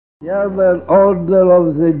You have an order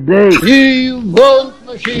of the day. He won't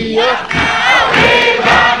Mashiach.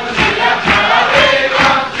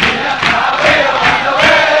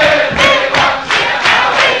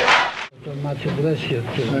 Much bless you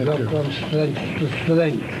to go from strength to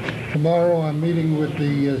strength. Tomorrow I'm meeting with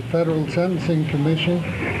the Federal Sentencing Commission,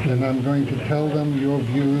 and I'm going to tell them your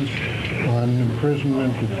views on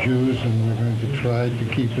imprisonment of Jews, and we're going to try to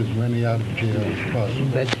keep as many out of jail as possible.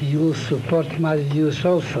 But you support my views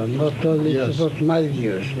also, not only support my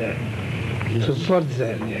views. Yes. Support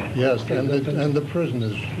them. Yes, and the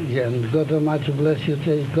prisoners. Yeah, and God Almighty bless you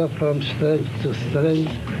to go from strength to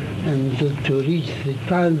strength, and to reach the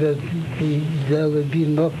time that there will be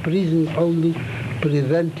no prison, only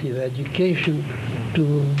preventive education, to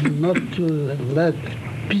not to let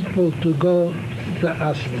people to go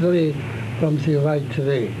astray from the right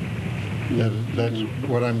way. That's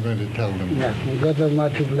what I'm going to tell them. Yeah, and God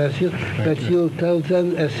Almighty bless you, but you'll tell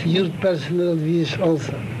them as your personal views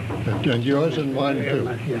also. And yours and mine too.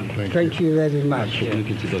 Yeah. Thank you very much. Yeah.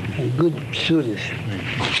 And good service.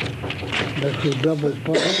 That's a double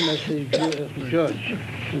point message, George.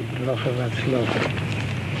 Nog wat slopen.